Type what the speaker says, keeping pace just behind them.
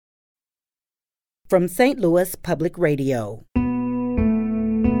from St. Louis Public Radio.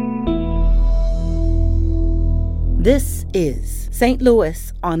 This is St.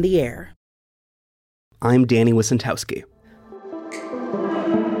 Louis on the Air. I'm Danny Wicentowski.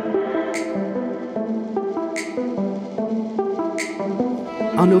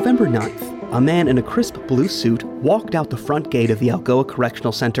 On November 9th, a man in a crisp blue suit walked out the front gate of the Algoa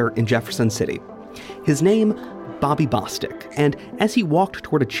Correctional Center in Jefferson City. His name, Bobby Bostic, and as he walked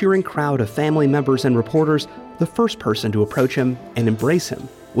toward a cheering crowd of family members and reporters, the first person to approach him and embrace him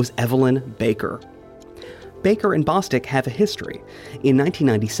was Evelyn Baker. Baker and Bostic have a history. In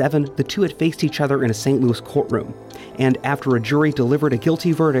 1997, the two had faced each other in a St. Louis courtroom, and after a jury delivered a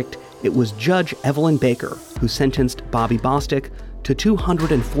guilty verdict, it was Judge Evelyn Baker who sentenced Bobby Bostic to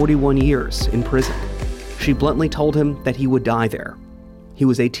 241 years in prison. She bluntly told him that he would die there. He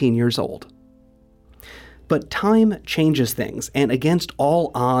was 18 years old. But time changes things, and against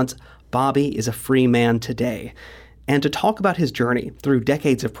all odds, Bobby is a free man today. And to talk about his journey through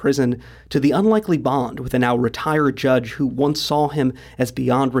decades of prison to the unlikely bond with a now retired judge who once saw him as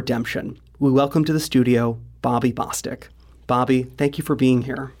beyond redemption, we welcome to the studio Bobby Bostic. Bobby, thank you for being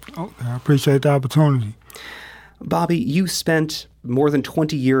here. Oh, I appreciate the opportunity. Bobby, you spent more than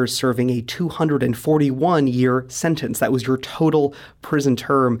 20 years serving a 241-year sentence. That was your total prison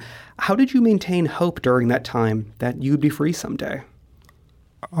term. How did you maintain hope during that time that you'd be free someday?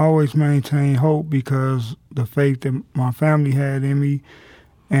 I always maintain hope because the faith that my family had in me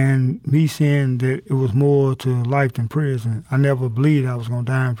and me seeing that it was more to life than prison. I never believed I was going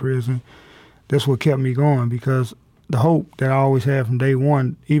to die in prison. That's what kept me going because the hope that I always had from day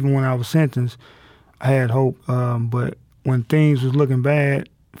one, even when I was sentenced, I had hope. But when things was looking bad,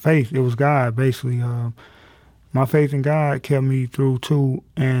 faith, it was God, basically. My faith in God kept me through, too.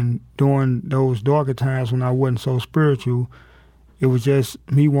 And during those darker times when I wasn't so spiritual, it was just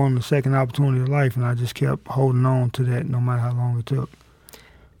me wanting a second opportunity of life, and I just kept holding on to that no matter how long it took.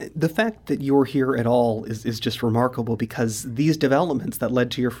 The fact that you're here at all is just remarkable because these developments that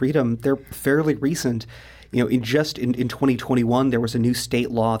led to your freedom, they're fairly recent. You know, in 2021, there was a new state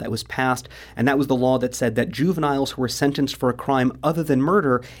law that was passed, and that was the law that said that juveniles who were sentenced for a crime other than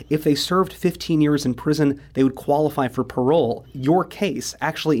murder, if they served 15 years in prison, they would qualify for parole. Your case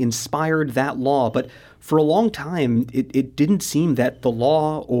actually inspired that law, but for a long time, it didn't seem that the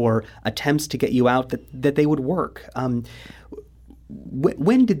law or attempts to get you out, that they would work.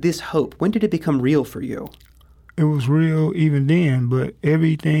 When did this hope, when did it become real for you? It was real even then, but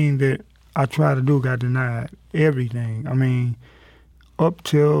everything that I tried to do got denied. Everything. I mean, up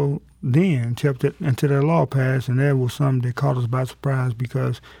till then, until that law passed, and that was something that caught us by surprise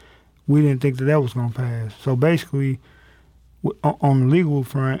because we didn't think that was going to pass. So basically, on the legal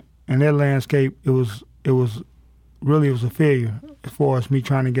front, in that landscape, it was a failure as far as me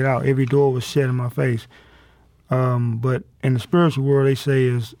trying to get out. Every door was shut in my face. But in the spiritual world, they say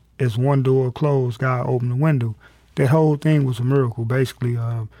as one door closed, God opened the window. That whole thing was a miracle, basically.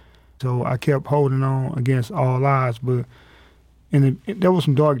 So I kept holding on against all odds. But there were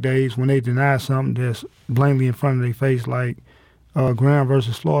some dark days when they denied something that's blatantly in front of their face, like Graham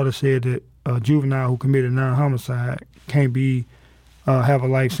versus Florida said that a juvenile who committed non-homicide can't have a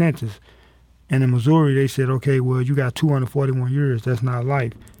life sentence. And in Missouri, they said, okay, well, you got 241 years. That's not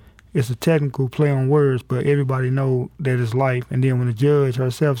life. It's a technical play on words, but everybody know that it's life. And then when the judge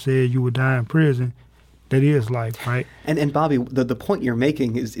herself said you would die in prison, that is life, right? And Bobby, the point you're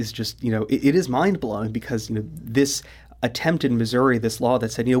making is just, it is mind-blowing because, this attempt in Missouri, this law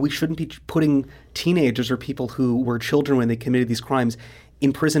that said, we shouldn't be putting teenagers or people who were children when they committed these crimes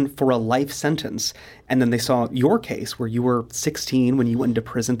in prison for a life sentence. And then they saw your case where you were 16 when you went into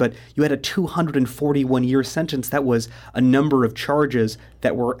prison, but you had a 241-year sentence. That was a number of charges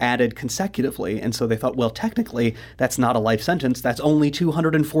that were added consecutively. And so they thought, well, technically, that's not a life sentence. That's only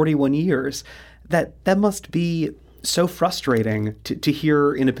 241 years. That must be so frustrating to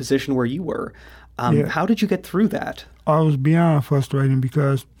hear in a position where you were. Yeah. How did you get through that? I was beyond frustrating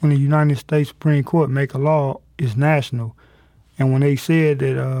because when the United States Supreme Court make a law, it's national. And when they said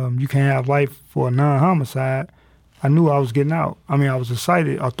that you can't have life for a non-homicide, I knew I was getting out. I mean, I was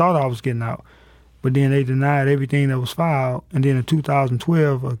excited. I thought I was getting out. But then they denied everything that was filed. And then in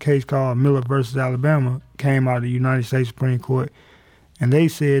 2012, a case called Miller versus Alabama came out of the United States Supreme Court. And they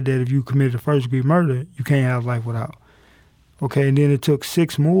said that if you committed a first-degree murder, you can't have life without. Okay, and then it took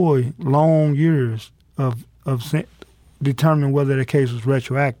 6 more long years of determining whether the case was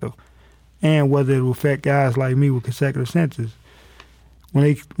retroactive and whether it would affect guys like me with consecutive sentences.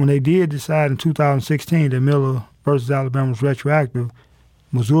 When they did decide in 2016 that Miller versus Alabama was retroactive,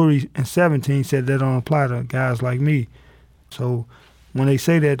 Missouri in 17 said that don't apply to guys like me. So when they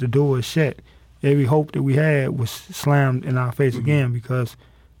say that, the door is shut. every hope that we had was slammed in our face again because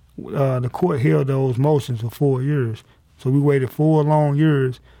the court held those motions for 4 years. So we waited 4 long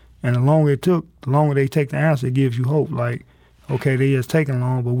years, and the longer it took, the longer they take the answer, it gives you hope. Like, okay, they just taking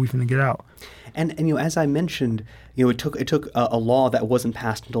long, but we finna get out. And as I mentioned, it took a law that wasn't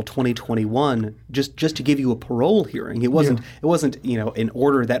passed until 2021 just to give you a parole hearing. It wasn't an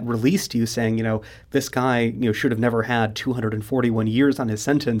order that released you saying this guy should have never had 241 years on his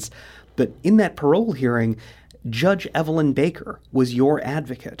sentence. But in that parole hearing, Judge Evelyn Baker was your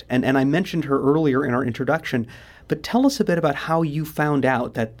advocate, and I mentioned her earlier in our introduction. But tell us a bit about how you found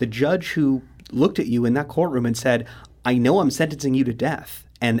out that the judge who looked at you in that courtroom and said, "I know I'm sentencing you to death."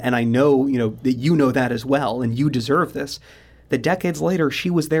 And I know, that you know that as well, and you deserve this. That decades later, she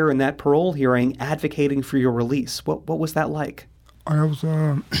was there in that parole hearing advocating for your release. What was that like?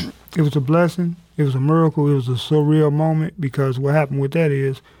 It was a blessing. It was a miracle. It was a surreal moment because what happened with that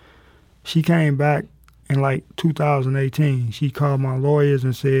is she came back in like 2018. She called my lawyers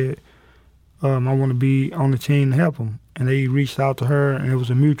and said, I want to be on the team to help them. And they reached out to her, and it was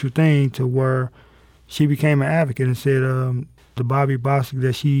a mutual thing to where she became an advocate and said, the Bobby Bostic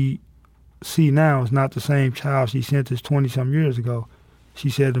that she see now is not the same child she sentenced 20-some years ago. She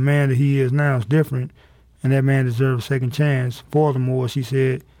said the man that he is now is different, and that man deserves a second chance. Furthermore, she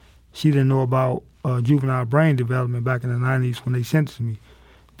said she didn't know about juvenile brain development back in the 90s when they sentenced me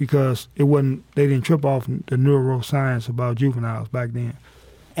because they didn't trip off the neuroscience about juveniles back then.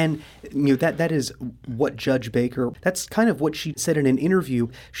 And that is what Judge Baker, that's kind of what she said in an interview.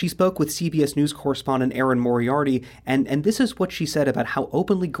 She spoke with CBS News correspondent Erin Moriarty, and this is what she said about how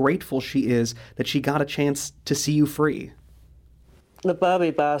openly grateful she is that she got a chance to see you free. The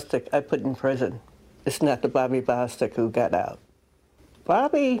Bobby Bostic I put in prison. It's not the Bobby Bostic who got out.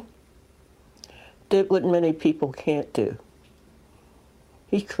 Bobby did what many people can't do.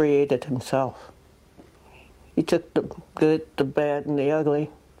 He created himself. He took the good, the bad, and the ugly,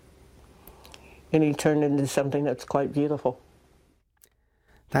 and he turned into something that's quite beautiful.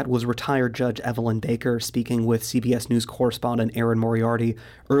 That was retired Judge Evelyn Baker speaking with CBS News correspondent Erin Moriarty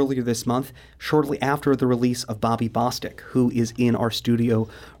earlier this month, shortly after the release of Bobby Bostic, who is in our studio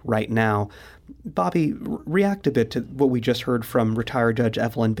right now. Bobby, react a bit to what we just heard from retired Judge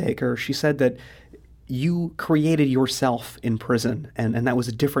Evelyn Baker. She said that you created yourself in prison, and that was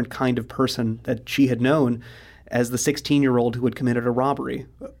a different kind of person that she had known as the 16-year-old who had committed a robbery.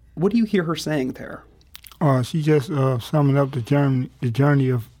 What do you hear her saying there? She just summing up the journey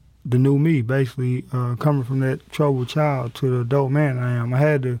of the new me, basically coming from that troubled child to the adult man I am. I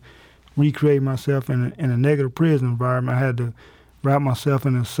had to recreate myself in a negative prison environment. I had to wrap myself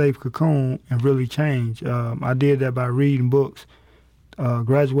in a safe cocoon and really change. I did that by reading books,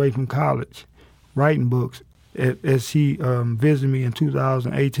 graduating from college, writing books. As she visited me in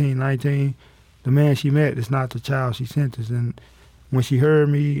 2018-19, the man she met is not the child she sentenced. And when she heard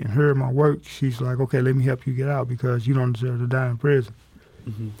me and heard my work, she's like, okay, let me help you get out because you don't deserve to die in prison.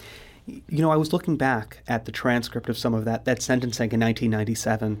 Mm-hmm. I was looking back at the transcript of some of that sentencing in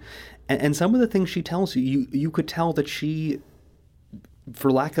 1997, and some of the things she tells you could tell that she,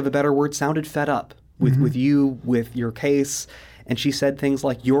 for lack of a better word, sounded fed up with you, with your case. And she said things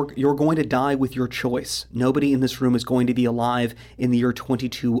like, you're going to die with your choice. Nobody in this room is going to be alive in the year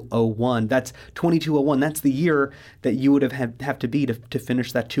 2201. That's 2201. That's the year that you would have to be to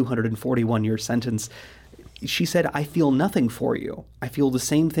finish that 241-year sentence. She said, I feel nothing for you. I feel the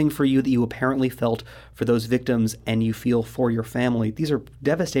same thing for you that you apparently felt for those victims and you feel for your family. These are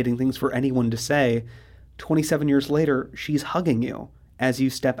devastating things for anyone to say. 27 years later, she's hugging you as you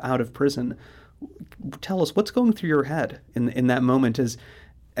step out of prison. Tell us, what's going through your head in that moment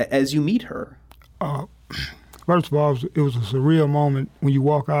as you meet her? First of all, it was a surreal moment when you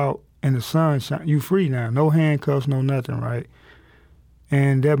walk out and the sun shines. You free now, no handcuffs, no nothing, right?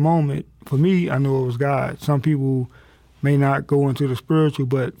 And that moment, for me, I knew it was God. Some people may not go into the spiritual,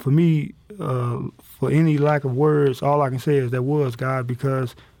 but for me, for any lack of words, all I can say is that was God,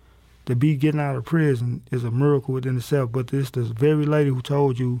 because to be getting out of prison is a miracle within itself. But this very lady who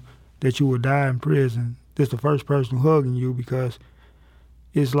told you that you would die in prison, this the first person hugging you, because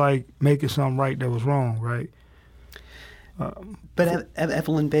it's like making something right that was wrong, right? But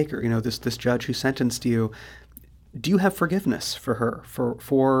Evelyn Baker, this judge who sentenced you, do you have forgiveness for her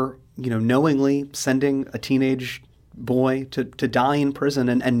for knowingly sending a teenage boy to die in prison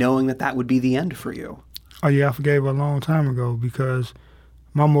and knowing that would be the end for you? Oh yeah, I forgave her a long time ago because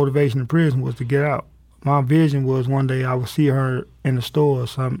my motivation in prison was to get out. My vision was one day I would see her in the store or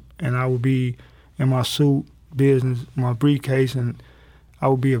something, and I would be in my suit, business, my briefcase, and I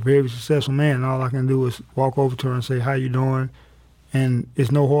would be a very successful man. And all I can do is walk over to her and say, how you doing? and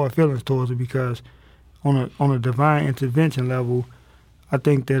it's no hard feelings towards it because on a divine intervention level, I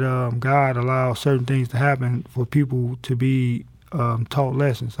think that God allows certain things to happen for people to be taught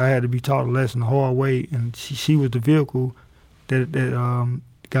lessons. I had to be taught a lesson the hard way, and she was the vehicle that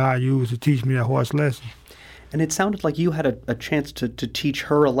God used to teach me that harsh lesson. And it sounded like you had a chance to teach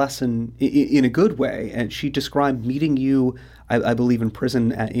her a lesson in a good way. And she described meeting you, I believe, in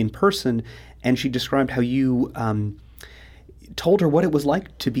prison in person, and she described how you told her what it was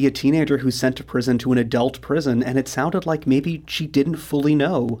like to be a teenager who's sent to prison, to an adult prison, and it sounded like maybe she didn't fully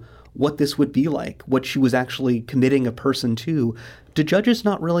know what this would be like, what she was actually committing a person to. Do judges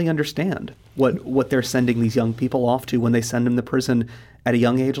not really understand what they're sending these young people off to when they send them to prison at a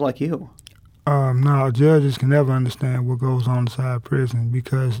young age like you? No, judges can never understand what goes on inside prison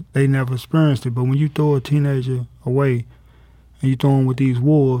because they never experienced it. But when you throw a teenager away and you throw him with these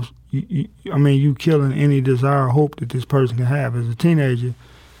wolves, you killing any desire or hope that this person can have. As a teenager,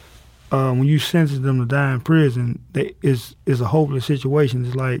 when you sentence them to die in prison, it's a hopeless situation.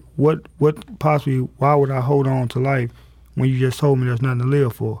 It's like, why would I hold on to life when you just told me there's nothing to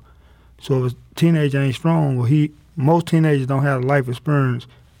live for? So if a teenager ain't strong, most teenagers don't have a life experience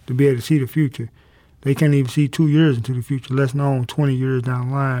to be able to see the future. They can't even see 2 years into the future, less known 20 years down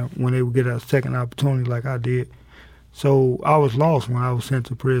the line when they would get a second opportunity like I did. So I was lost when I was sent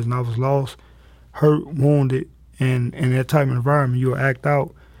to prison. I was lost, hurt, wounded, and in that type of environment, you'll act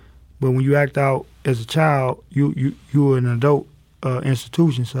out. But when you act out as a child, you're an adult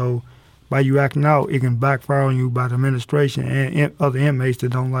institution. So by you acting out, it can backfire on you by the administration and other inmates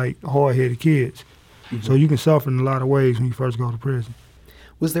that don't like hard-headed kids. Mm-hmm. So you can suffer in a lot of ways when you first go to prison.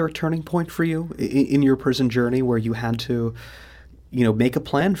 Was there a turning point for you in your prison journey where you had to, make a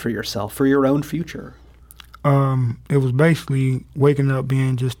plan for yourself, for your own future? It was basically waking up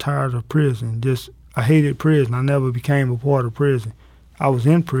being just tired of prison. I hated prison. I never became a part of prison. I was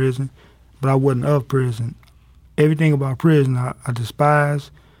in prison, but I wasn't of prison. Everything about prison I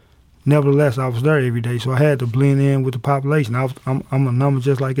despised. Nevertheless, I was there every day, so I had to blend in with the population. I'm a number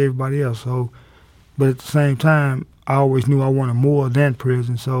just like everybody else. But at the same time, I always knew I wanted more than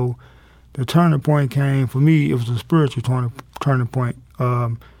prison. So the turning point came, for me, it was a spiritual turning point.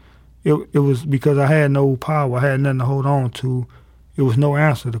 It was because I had no power. I had nothing to hold on to. It was no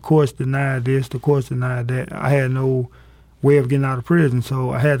answer. The courts denied this. The courts denied that. I had no way of getting out of prison, so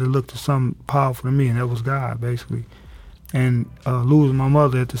I had to look to something powerful to me, and that was God, basically. And losing my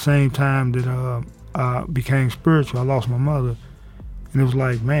mother at the same time that I became spiritual, I lost my mother. And it was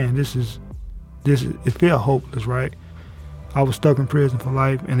like, man, it felt hopeless, right? I was stuck in prison for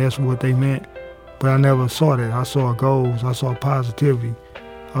life, and that's what they meant. But I never saw that. I saw goals. I saw positivity.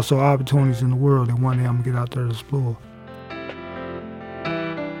 I saw opportunities in the world that one day I'm going to get out there to explore.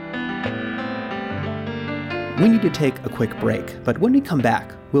 We need to take a quick break, but when we come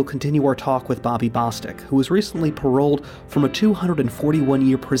back, we'll continue our talk with Bobby Bostic, who was recently paroled from a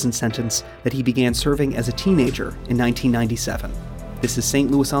 241-year prison sentence that he began serving as a teenager in 1997. This is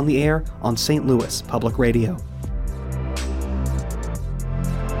St. Louis on the Air on St. Louis Public Radio.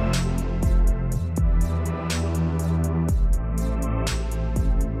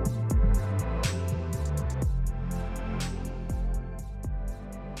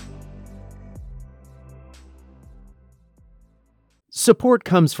 Support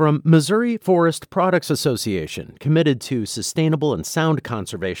comes from Missouri Forest Products Association, committed to sustainable and sound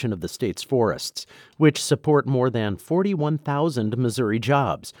conservation of the state's forests, which support more than 41,000 Missouri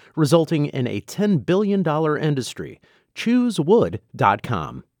jobs, resulting in a $10 billion industry.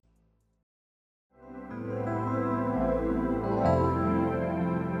 ChooseWood.com.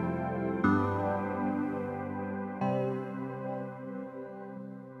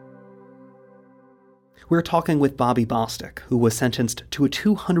 We're talking with Bobby Bostic, who was sentenced to a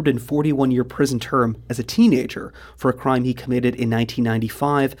 241-year prison term as a teenager for a crime he committed in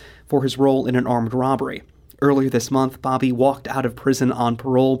 1995 for his role in an armed robbery. Earlier this month, Bobby walked out of prison on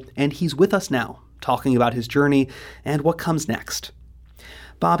parole, and he's with us now, talking about his journey and what comes next.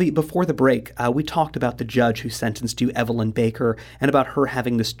 Bobby, before the break, we talked about the judge who sentenced you, Evelyn Baker, and about her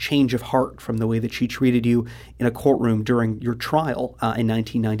having this change of heart from the way that she treated you in a courtroom during your trial in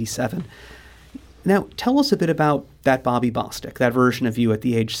 1997. Now, tell us a bit about that Bobby Bostic, that version of you at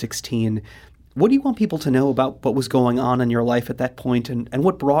the age 16. What do you want people to know about what was going on in your life at that point, and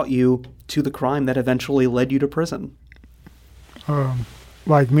what brought you to the crime that eventually led you to prison?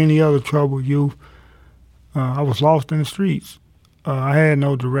 Like many other troubled youth, I was lost in the streets. I had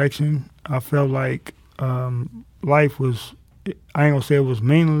no direction. I felt like life was, I ain't gonna say it was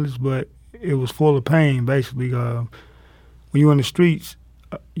meaningless, but it was full of pain, basically. When you're in the streets,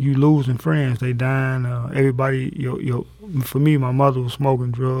 you losing friends. They dying. Everybody, for me, my mother was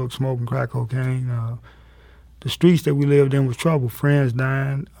smoking drugs, smoking crack cocaine. The streets that we lived in was trouble. Friends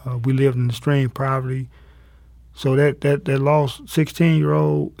dying. We lived in extreme poverty. So that lost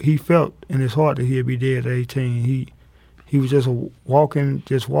 16-year-old, he felt in his heart that he'd be dead at 18. He was just walking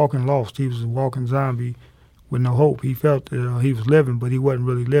lost. He was a walking zombie with no hope. He felt that he was living, but he wasn't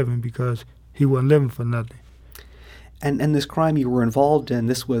really living because he wasn't living for nothing. And this crime you were involved in,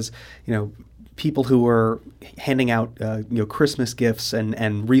 this was, people who were handing out, Christmas gifts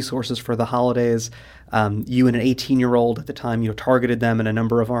and resources for the holidays. You and an 18-year-old at the time, targeted them in a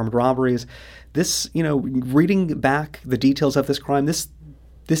number of armed robberies. This, reading back the details of this crime, this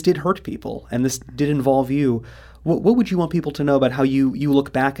did hurt people, and this did involve you. What would you want people to know about how you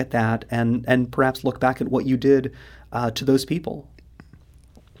look back at that and perhaps look back at what you did to those people?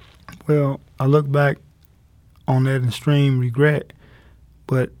 Well, I look back on that extreme regret,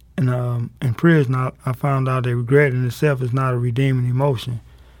 but in prison I found out that regret in itself is not a redeeming emotion.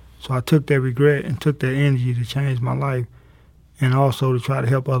 So I took that regret and took that energy to change my life and also to try to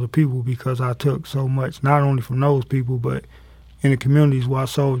help other people, because I took so much, not only from those people, but in the communities where I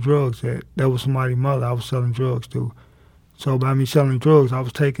sold drugs at. That was somebody's mother I was selling drugs to. So by me selling drugs, I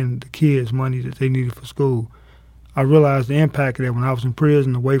was taking the kids' money that they needed for school. I realized the impact of that when I was in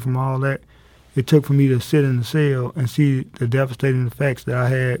prison, away from all that. It took for me to sit in the cell and see the devastating effects that I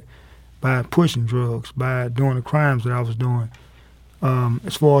had by pushing drugs, by doing the crimes that I was doing.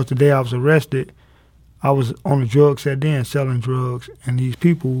 As far as the day I was arrested, I was on a drug set then, selling drugs, and these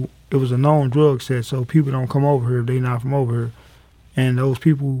people, it was a known drug set, so people don't come over here if they're not from over here. And those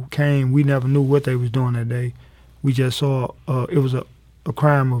people who came, we never knew what they was doing that day. We just saw, it was a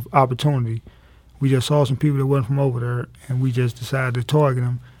crime of opportunity. We just saw some people that wasn't from over there, and we just decided to target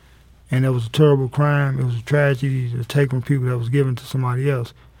them. And it was a terrible crime. It was a tragedy to take from people that was given to somebody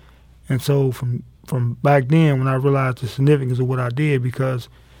else. And so from back then, when I realized the significance of what I did, because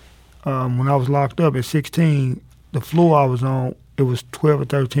when I was locked up at 16, the floor I was on, it was 12 or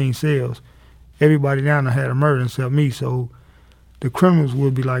 13 cells. Everybody down there had a murder except me. So the criminals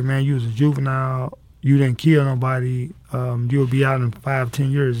would be like, man, you was a juvenile, you didn't kill nobody, you'll be out in 5,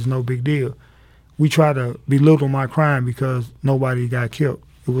 10 years, it's no big deal. We try to belittle my crime because nobody got killed.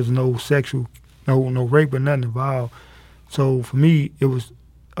 It was no sexual, no rape or nothing involved. So for me, it was,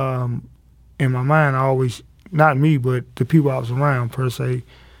 in my mind, I always, not me, but the people I was around per se,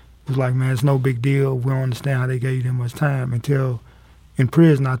 was like, man, it's no big deal. We don't understand how they gave you that much time. Until in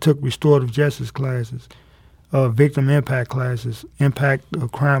prison, I took restorative justice classes, victim impact classes, impact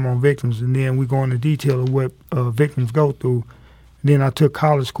of crime on victims, and then we go into detail of what victims go through. And then I took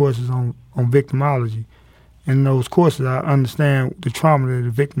college courses on victimology. And in those courses, I understand the trauma that the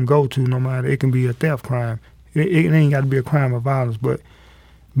victim go to, no matter, it can be a theft crime. It ain't got to be a crime of violence, but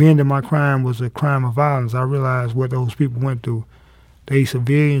being that my crime was a crime of violence, I realized what those people went through. They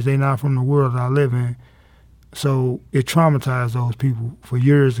civilians, they not from the world that I live in. So it traumatized those people for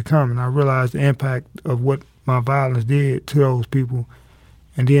years to come, and I realized the impact of what my violence did to those people.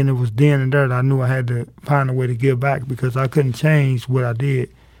 And then it was then and there that I knew I had to find a way to give back, because I couldn't change what I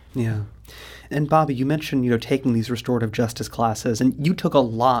did. Yeah. And Bobby, you mentioned, taking these restorative justice classes, and you took a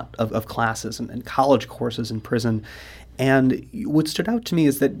lot of classes and college courses in prison. And what stood out to me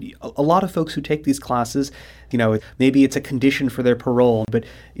is that a lot of folks who take these classes, maybe it's a condition for their parole, but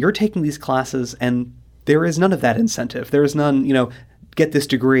you're taking these classes and there is none of that incentive. There is none, get this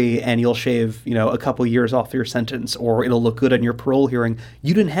degree and you'll shave, a couple years off your sentence, or it'll look good on your parole hearing.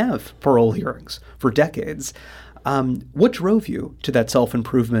 You didn't have parole hearings for decades. What drove you to that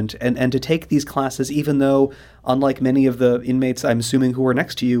self-improvement and to take these classes, even though, unlike many of the inmates, I'm assuming, who were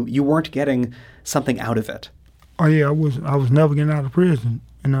next to you, you weren't getting something out of it? Oh yeah, I was never getting out of prison,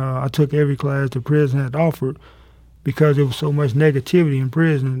 and I took every class the prison had offered, because there was so much negativity in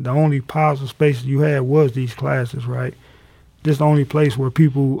prison. The only positive spaces you had was these classes, right? This is the only place where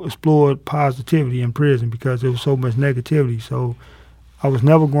people explored positivity in prison, because there was so much negativity. So I was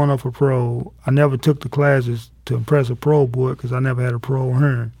never going up for parole. I never took the classes to impress a parole board, because I never had a parole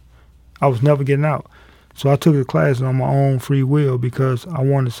hearing. I was never getting out. So I took the classes on my own free will, because I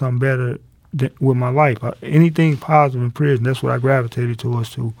wanted something better with my life. Anything positive in prison, that's what I gravitated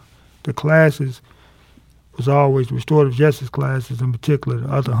towards to. The classes was always restorative justice classes in particular. The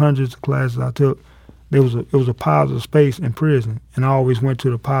other hundreds of classes I took, it was a positive space in prison, and I always went to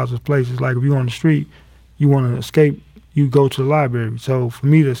the positive places. Like if you're on the street, you want to escape, you go to the library. So for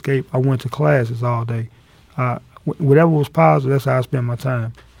me to escape, I went to classes all day. Whatever was positive, that's how I spent my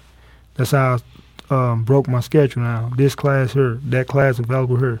time. That's how I broke my schedule now. This class here, that class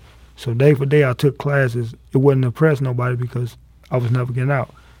available here. So day for day I took classes. It wasn't to impress nobody, because I was never getting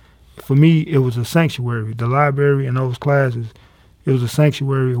out. For me, it was a sanctuary. The library and those classes, it was a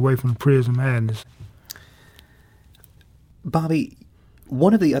sanctuary away from the prison madness. Bobby,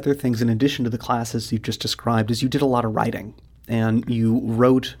 one of the other things in addition to the classes you just described is you did a lot of writing. And you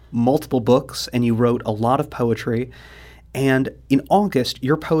wrote multiple books, and you wrote a lot of poetry. And in August,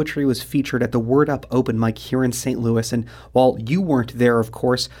 your poetry was featured at the Word Up open mic here in St. Louis. And while you weren't there, of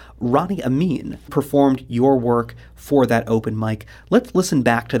course, Ronnie Amin performed your work for that open mic. Let's listen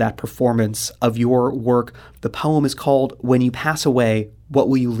back to that performance of your work. The poem is called When You Pass Away, What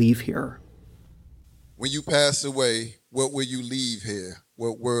Will You Leave Here? When you pass away, what will you leave here?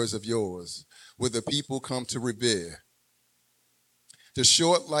 What words of yours will the people come to revere? The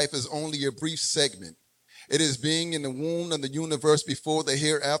short life is only a brief segment. It is being in the womb of the universe before the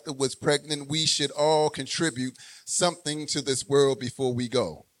hereafter was pregnant. We should all contribute something to this world before we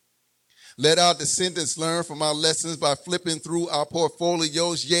go. Let our descendants learn from our lessons by flipping through our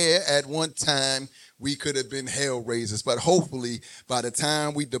portfolios. Yeah, at one time we could have been hell raisers, but hopefully by the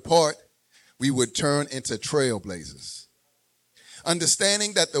time we depart, we would turn into trailblazers.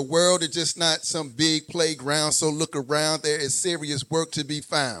 Understanding that the world is just not some big playground, so look around, there is serious work to be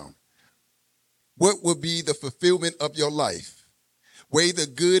found. What will be the fulfillment of your life? Weigh the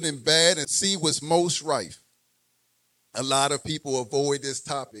good and bad and see what's most rife. A lot of people avoid this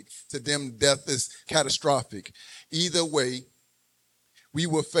topic. To them, death is catastrophic. Either way, we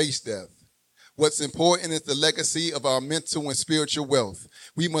will face death. What's important is the legacy of our mental and spiritual wealth.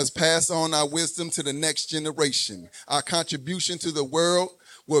 We must pass on our wisdom to the next generation. Our contribution to the world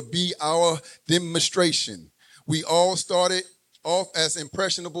will be our demonstration. We all started off as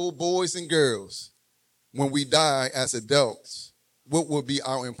impressionable boys and girls. When we die as adults, what will be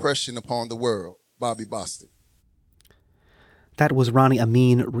our impression upon the world? Bobby Bostic. That was Ronnie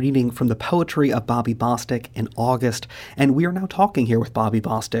Amin reading from the poetry of Bobby Bostic in August, and we are now talking here with Bobby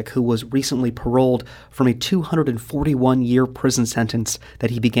Bostic, who was recently paroled from a 241-year prison sentence that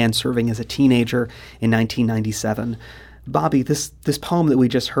he began serving as a teenager in 1997. Bobby, this poem that we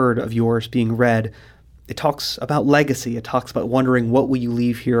just heard of yours being read, it talks about legacy. It talks about wondering what will you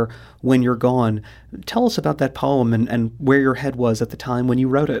leave here when you're gone. Tell us about that poem and where your head was at the time when you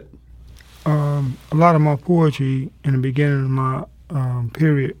wrote it. A lot of my poetry in the beginning of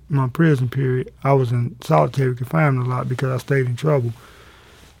my prison period, I was in solitary confinement a lot because I stayed in trouble.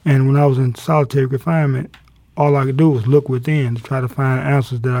 And when I was in solitary confinement, all I could do was look within to try to find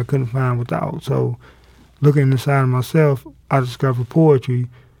answers that I couldn't find without. So looking inside of myself, I discovered poetry,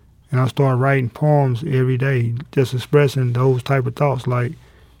 and I started writing poems every day, just expressing those type of thoughts like,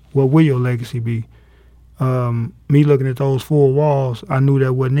 what will your legacy be? Me looking at those four walls, I knew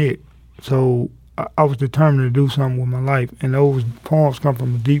that wasn't it. So I was determined to do something with my life. And those poems come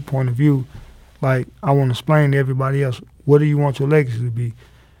from a deep point of view. Like, I want to explain to everybody else, what do you want your legacy to be?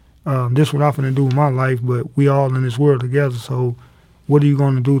 This is what I'm going to do with my life, but we all in this world together. So what are you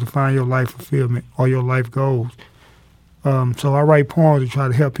going to do to find your life fulfillment or your life goals? So I write poems to try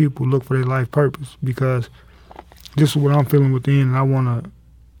to help people look for their life purpose, because this is what I'm feeling within, and I want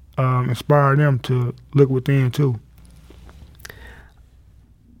to inspire them to look within too.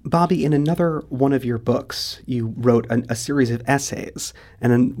 Bobby, in another one of your books, you wrote a series of essays,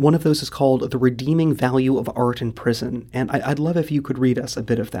 and one of those is called The Redeeming Value of Art in Prison, and I'd love if you could read us a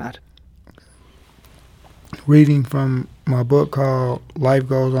bit of that. Reading from my book called Life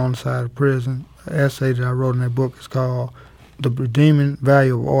Goes On Inside of Prison, an essay that I wrote in that book is called The Redeeming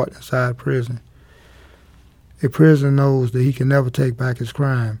Value of Art Inside Prison. A prisoner knows that he can never take back his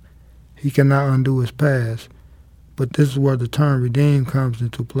crime. He cannot undo his past. But this is where the term redeem comes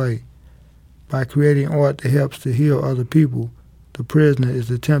into play. By creating art that helps to heal other people, the prisoner is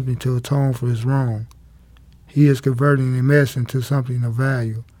attempting to atone for his wrong. He is converting a mess into something of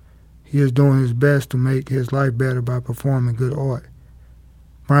value. He is doing his best to make his life better by performing good art.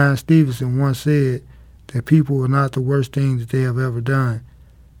 Brian Stevenson once said that people are not the worst thing that they have ever done.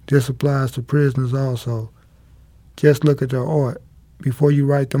 This applies to prisoners also. Just look at their art. Before you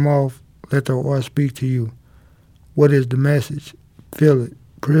write them off, let their art speak to you. What is the message? Feel it.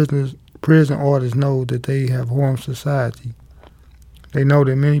 Prison artists know that they have harmed society. They know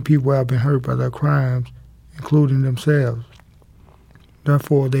that many people have been hurt by their crimes, including themselves.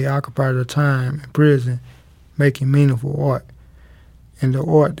 Therefore, they occupy their time in prison making meaningful art. In the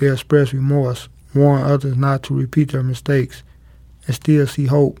art, they express remorse, warn others not to repeat their mistakes, and still see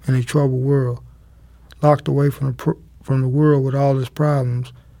hope in a troubled world. Locked away from the world with all its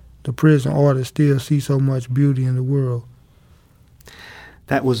problems, the prison artists still see so much beauty in the world.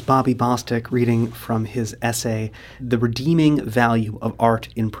 That was Bobby Bostic reading from his essay, The Redeeming Value of Art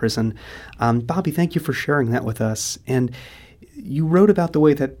in Prison. Bobby, thank you for sharing that with us. And you wrote about the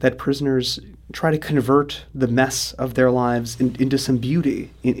way that prisoners try to convert the mess of their lives into some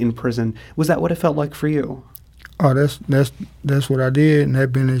beauty in prison. Was that what it felt like for you? Oh, that's what I did, and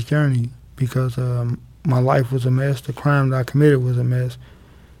that's been this journey, because my life was a mess. The crime that I committed was a mess.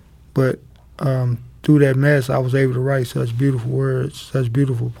 But through that mess, I was able to write such beautiful words, such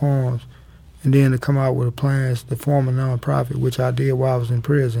beautiful poems, and then to come out with a plan to form a nonprofit, which I did while I was in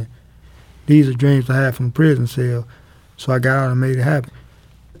prison. These are dreams I had from the prison cell, so I got out and made it happen.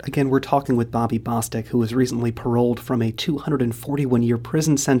 Again, we're talking with Bobby Bostic, who was recently paroled from a 241-year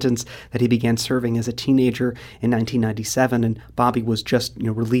prison sentence that he began serving as a teenager in 1997, and Bobby was just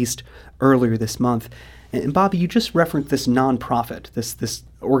released earlier this month. And Bobby, you just referenced this nonprofit, this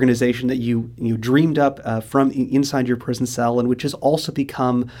organization that you dreamed up from inside your prison cell, and which has also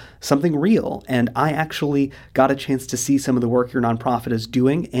become something real. And I actually got a chance to see some of the work your nonprofit is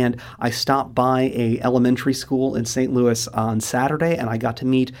doing, and I stopped by a elementary school in St. Louis on Saturday, and I got to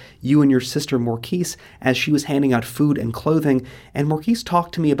meet you and your sister Morquise as she was handing out food and clothing. And Morquise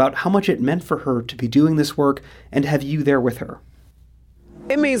talked to me about how much it meant for her to be doing this work and to have you there with her.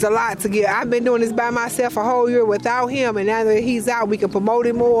 It means a lot to get. I've been doing this by myself a whole year without him, and now that he's out, we can promote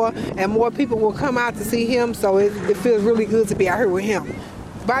him more, and more people will come out to see him, so it feels really good to be out here with him.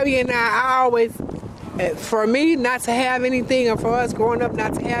 Bobby and I always, for me not to have anything, and for us growing up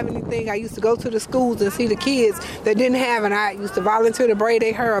not to have anything, I used to go to the schools and see the kids that didn't have, and I used to volunteer to braid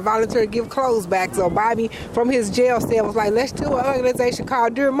their hair, or volunteer to give clothes back. So Bobby, from his jail cell, was like, let's do an organization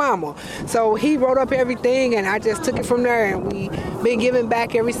called Dear Mama. So he wrote up everything, and I just took it from there, and we've been giving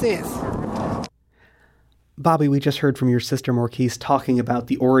back ever since. Bobby, we just heard from your sister Morquise talking about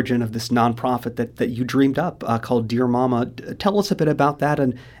the origin of this nonprofit that you dreamed up called Dear Mama. Tell us a bit about that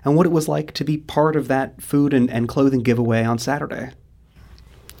and what it was like to be part of that food and clothing giveaway on Saturday.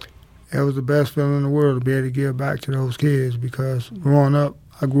 It was the best feeling in the world to be able to give back to those kids, because growing up,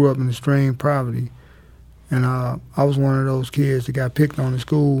 I grew up in extreme poverty. And I was one of those kids that got picked on in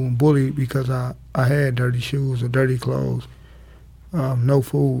school and bullied because I had dirty shoes or dirty clothes, no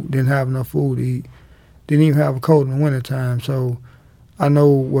food, didn't have enough food to eat. Didn't even have a coat in the wintertime, so I know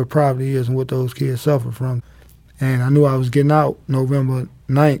what poverty is and what those kids suffer from. And I knew I was getting out November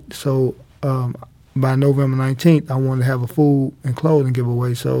 9th, so by November 19th, I wanted to have a food and clothing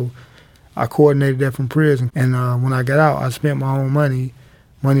giveaway, so I coordinated that from prison. And when I got out, I spent my own money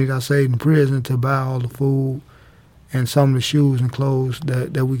that I saved in prison, to buy all the food and some of the shoes and clothes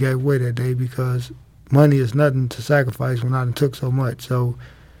that we gave away that day, because money is nothing to sacrifice when I took so much. So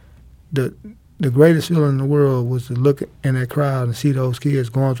the greatest feeling in the world was to look in that crowd and see those kids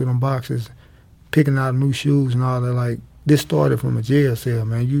going through them boxes, picking out new shoes and all that. Like, this started from a jail cell,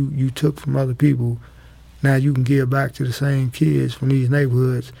 man. You took from other people. Now you can give back to the same kids from these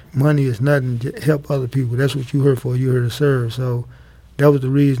neighborhoods. Money is nothing to help other people. That's what you're here for. You're here to serve. So that was the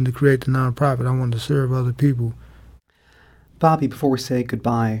reason to create the nonprofit. I wanted to serve other people. Bobby, before we say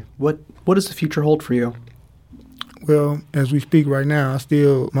goodbye, what does the future hold for you? Well, as we speak right now,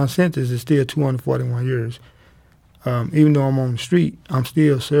 my sentence is still 241 years. Even though I'm on the street, I'm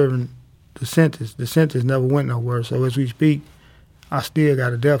still serving the sentence. The sentence never went nowhere. So as we speak, I still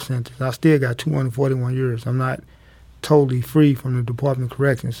got a death sentence. I still got 241 years. I'm not totally free from the Department of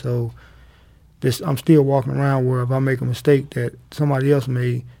Corrections. So I'm still walking around where if I make a mistake that somebody else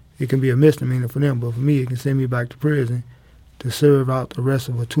made, it can be a misdemeanor for them. But for me, it can send me back to prison to serve out the rest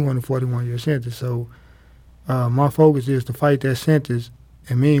of a 241-year sentence. So my focus is to fight that sentence,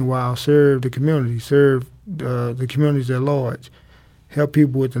 and meanwhile serve the community, serve the communities at large, help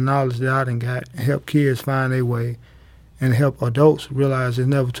people with the knowledge that I done got, help kids find their way, and help adults realize it's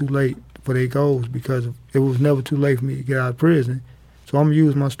never too late for their goals, because it was never too late for me to get out of prison. So I'm going to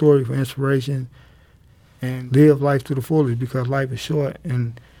use my story for inspiration and live life to the fullest, because life is short,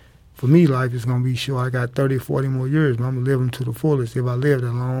 and for me, life is going to be short. I got 30, 40 more years, but I'm going to live them to the fullest if I live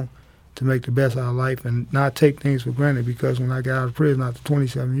that long, to make the best out of life and not take things for granted. Because when I got out of prison after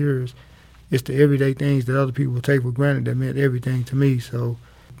 27 years, it's the everyday things that other people take for granted that meant everything to me. So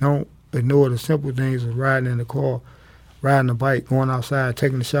don't ignore the simple things of riding in the car, riding a bike, going outside,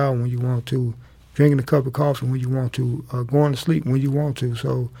 taking a shower when you want to, drinking a cup of coffee when you want to, going to sleep when you want to.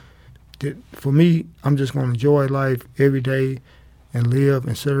 So for me, I'm just going to enjoy life every day and live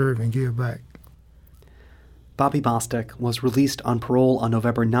and serve and give back. Bobby Bostic was released on parole on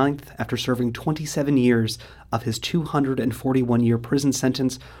November 9th after serving 27 years of his 241-year prison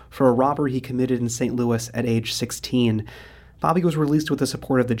sentence for a robbery he committed in St. Louis at age 16. Bobby was released with the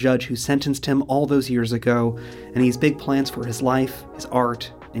support of the judge who sentenced him all those years ago, and he has big plans for his life, his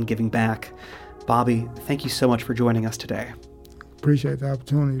art, and giving back. Bobby, thank you so much for joining us today. Appreciate the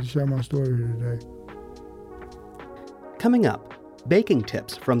opportunity to share my story here today. Coming up, baking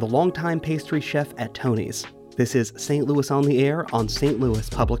tips from the longtime pastry chef at Tony's. This is St. Louis on the Air on St. Louis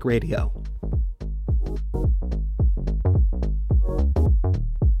Public Radio.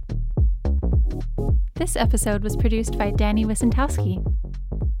 This episode was produced by Danny Wysentowski.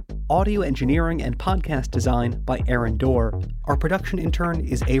 Audio engineering and podcast design by Aaron Dorr. Our production intern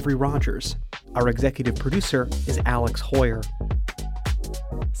is Avery Rogers. Our executive producer is Alex Hoyer.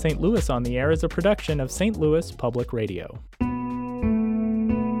 St. Louis on the Air is a production of St. Louis Public Radio.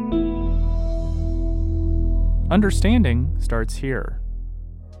 Understanding starts here.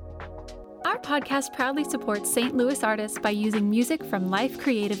 Our podcast proudly supports St. Louis artists by using music from Life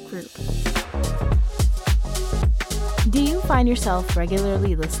Creative Group. Do you find yourself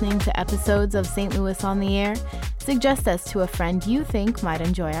regularly listening to episodes of St. Louis on the Air? Suggest us to a friend you think might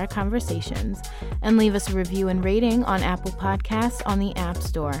enjoy our conversations, and leave us a review and rating on Apple Podcasts on the App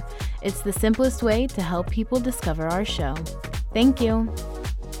Store. It's the simplest way to help people discover our show. Thank you.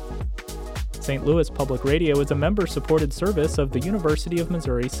 St. Louis Public Radio is a member-supported service of the University of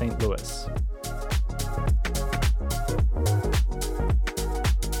Missouri St. Louis.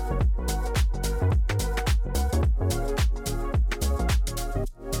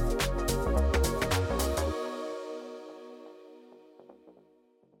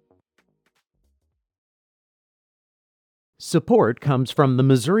 Support comes from the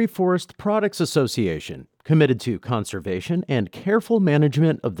Missouri Forest Products Association, committed to conservation and careful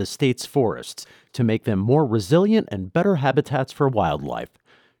management of the state's forests to make them more resilient and better habitats for wildlife.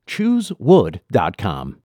 ChooseWood.com.